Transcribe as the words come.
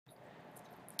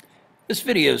This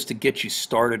video is to get you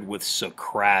started with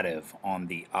Socrative on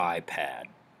the iPad.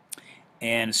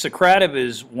 And Socrative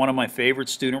is one of my favorite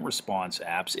student response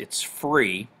apps. It's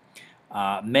free.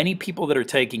 Many people that are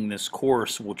taking this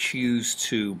course will choose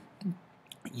to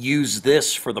use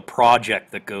this for the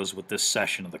project that goes with this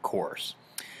session of the course.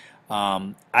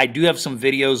 I do have some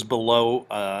videos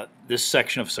below this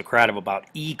section of Socrative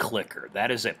about eClicker. That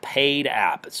is a paid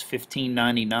app. It's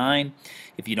 $15.99.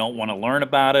 If you don't want to learn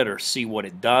about it or see what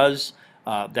it does,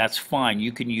 that's fine.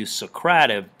 You can use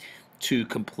Socrative to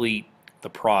complete the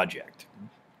project.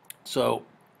 So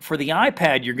for the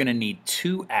iPad, you're going to need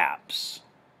two apps.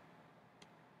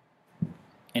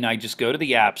 And I just go to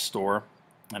the App Store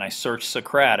and I search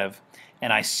Socrative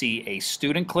and I see a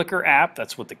student clicker app.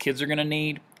 That's what the kids are going to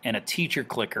need. And a teacher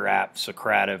clicker app,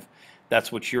 Socrative,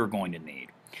 that's what you're going to need.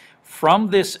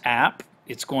 From this app,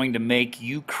 it's going to make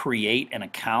you create an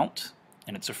account,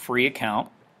 and it's a free account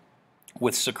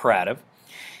with Socrative.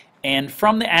 And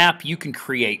from the app, you can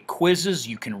create quizzes,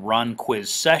 you can run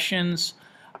quiz sessions,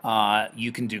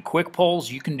 you can do quick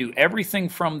polls, you can do everything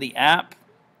from the app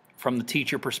from the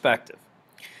teacher perspective.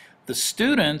 The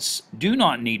students do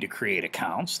not need to create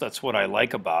accounts. That's what I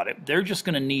like about it. They're just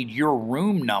going to need your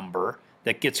room number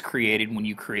that gets created when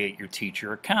you create your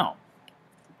teacher account.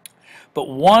 But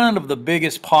one of the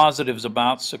biggest positives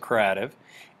about Socrative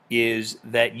is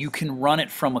that you can run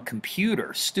it from a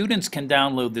computer. Students can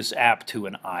download this app to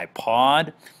an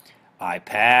iPod,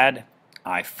 iPad,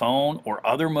 iPhone, or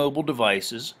other mobile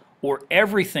devices, or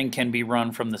everything can be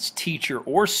run from this teacher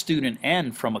or student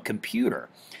end from a computer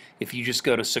if you just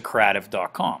go to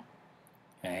Socrative.com.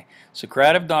 Okay?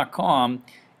 Socrative.com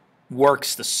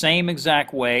works the same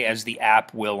exact way as the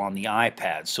app will on the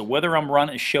iPad. So whether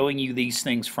I'm showing you these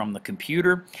things from the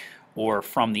computer or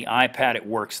from the iPad, it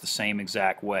works the same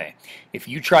exact way. If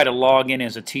you try to log in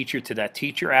as a teacher to that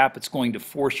teacher app, it's going to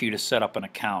force you to set up an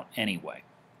account anyway.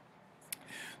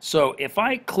 So if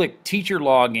I click teacher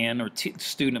login or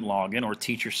student login or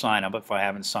teacher sign up if I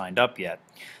haven't signed up yet,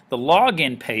 the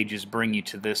login pages bring you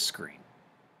to this screen.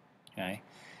 Okay?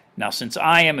 Now since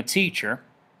I am a teacher,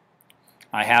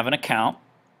 I have an account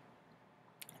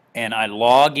and I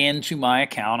log into my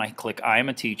account. I click I am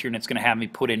a teacher and it's going to have me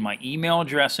put in my email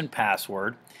address and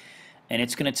password, and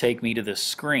it's going to take me to this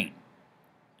screen.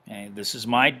 Okay, this is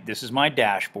my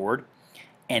dashboard,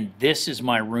 and this is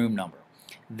my room number.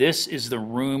 This is the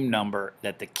room number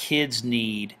that the kids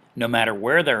need no matter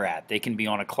where they're at. They can be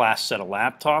on a class set of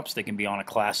laptops, they can be on a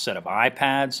class set of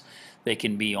iPads, they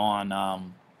can be on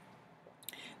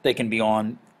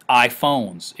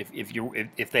iPhones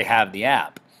if they have the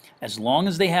app. As long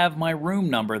as they have my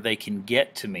room number, they can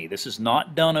get to me. This is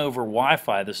not done over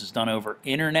Wi-Fi. This is done over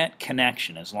internet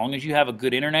connection. As long as you have a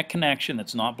good internet connection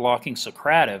that's not blocking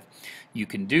Socrative, you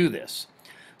can do this.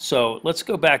 So let's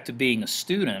go back to being a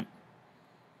student.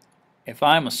 If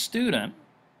I'm a student,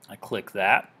 I click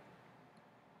that,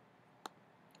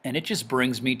 and it just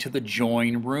brings me to the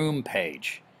Join Room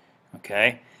page.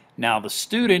 Okay? Now the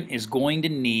student is going to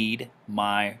need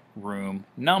my room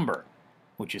number,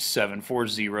 which is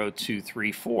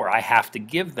 740234. I have to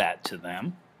give that to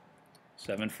them.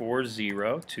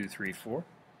 740234.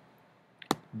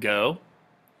 Go.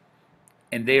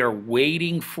 And they are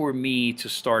waiting for me to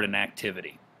start an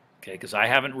activity. Okay, because I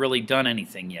haven't really done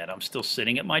anything yet. I'm still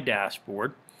sitting at my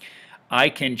dashboard. I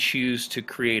can choose to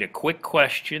create a quick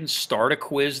question, start a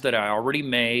quiz that I already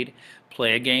made,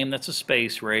 play a game that's a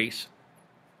space race,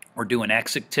 or do an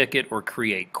exit ticket, or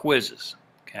create quizzes.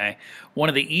 Okay? One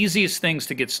of the easiest things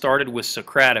to get started with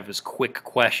Socrative is quick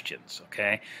questions.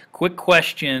 Okay? Quick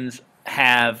questions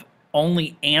have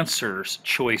only answers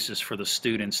choices for the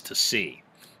students to see.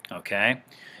 Okay?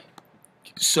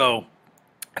 So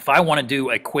if I want to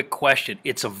do a quick question,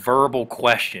 it's a verbal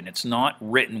question. It's not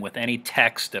written with any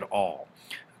text at all.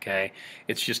 Okay?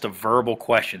 It's just a verbal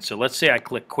question. So let's say I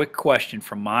click quick question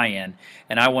from my end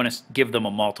and I want to give them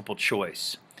a multiple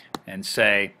choice and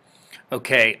say,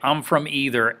 okay, I'm from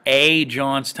either A,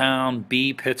 Johnstown,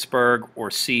 B, Pittsburgh,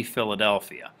 or C,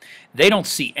 Philadelphia. They don't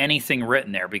see anything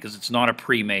written there because it's not a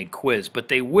pre-made quiz, but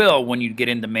they will when you get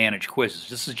into managed quizzes.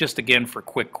 This is just, again, for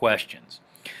quick questions.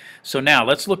 So now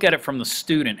let's look at it from the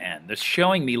student end. It's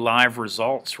showing me live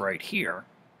results right here.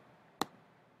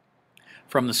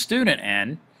 From the student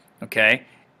end, okay,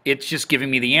 it's just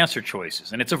giving me the answer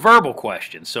choices, and it's a verbal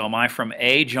question. So am I from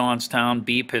A, Johnstown,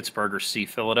 B, Pittsburgh, or C,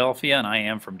 Philadelphia? And I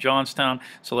am from Johnstown,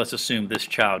 so let's assume this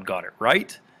child got it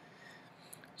right.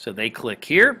 So they click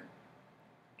here,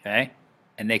 okay,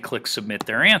 and they click submit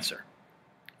their answer.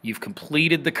 You've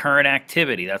completed the current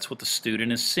activity. That's what the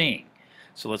student is seeing.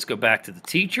 So let's go back to the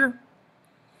teacher,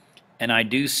 and I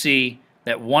do see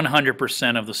that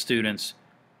 100% of the students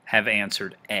have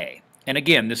answered A. And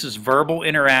again, this is verbal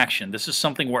interaction. This is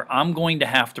something where I'm going to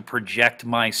have to project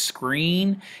my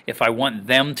screen if I want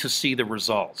them to see the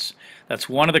results. That's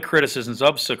one of the criticisms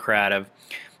of Socrative,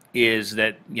 is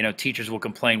that teachers will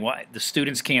complain, well, the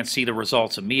students can't see the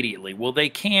results immediately. Well, they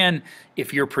can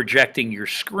if you're projecting your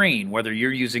screen, whether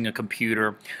you're using a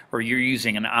computer or you're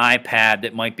using an iPad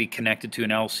that might be connected to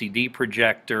an LCD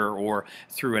projector or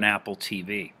through an Apple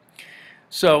TV.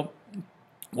 So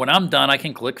when I'm done, I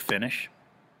can click Finish,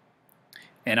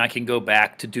 and I can go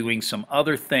back to doing some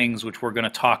other things which we're going to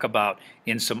talk about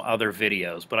in some other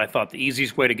videos. But I thought the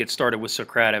easiest way to get started with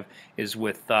Socrative is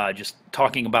with just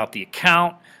talking about the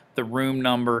account, the room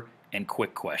number, and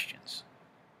quick questions.